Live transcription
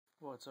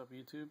What's up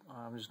YouTube?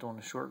 I'm just doing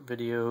a short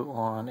video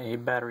on a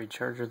battery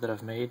charger that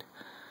I've made.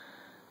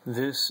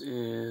 This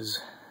is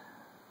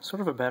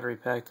sort of a battery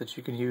pack that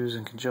you can use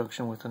in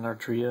conjunction with an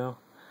Arduino.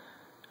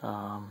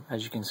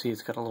 As you can see,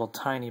 it's got a little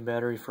tiny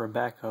battery for a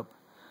backup.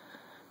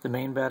 The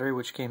main battery,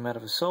 which came out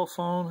of a cell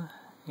phone,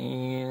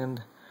 and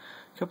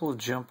a couple of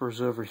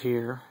jumpers over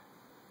here.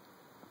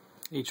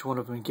 Each one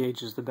of them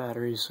engages the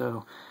battery,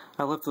 so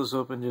I left those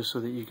open just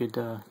so that you could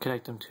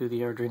connect them to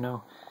the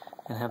Arduino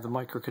and have the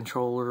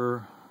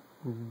microcontroller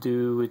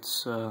do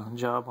its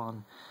job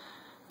on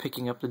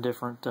picking up the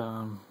different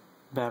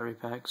battery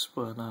packs.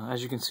 But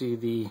as you can see,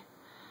 the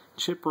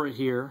chip right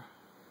here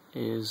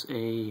is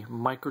a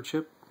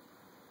microchip.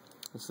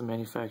 That's the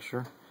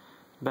manufacturer.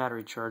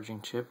 Battery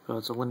charging chip.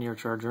 It's a linear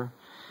charger.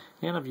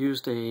 And I've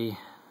used a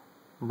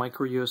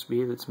micro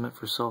USB that's meant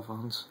for cell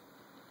phones.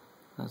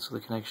 That's the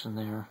connection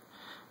there.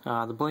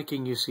 The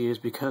blinking you see is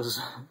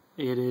because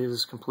it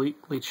is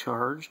completely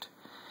charged.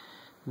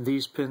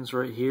 These pins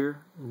right here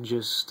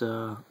just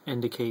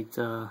indicate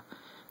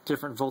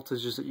different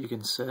voltages that you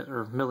can set,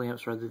 or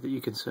milliamps rather, that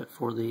you can set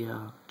for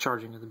the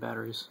charging of the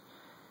batteries.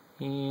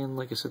 And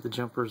like I said, the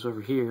jumpers over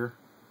here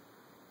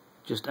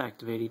just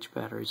activate each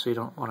battery, so you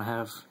don't want to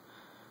have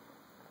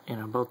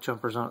both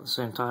jumpers on at the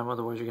same time,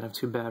 otherwise you're going to have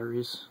two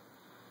batteries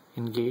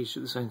engaged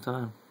at the same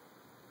time.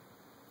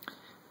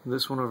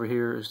 This one over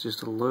here is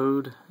just a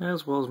load,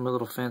 as well as my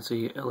little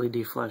fancy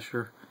LED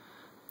flasher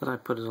that I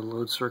put as a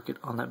load circuit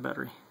on that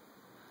battery.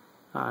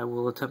 I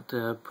will attempt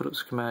to put up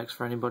schematics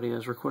for anybody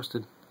as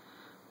requested.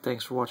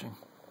 Thanks for watching.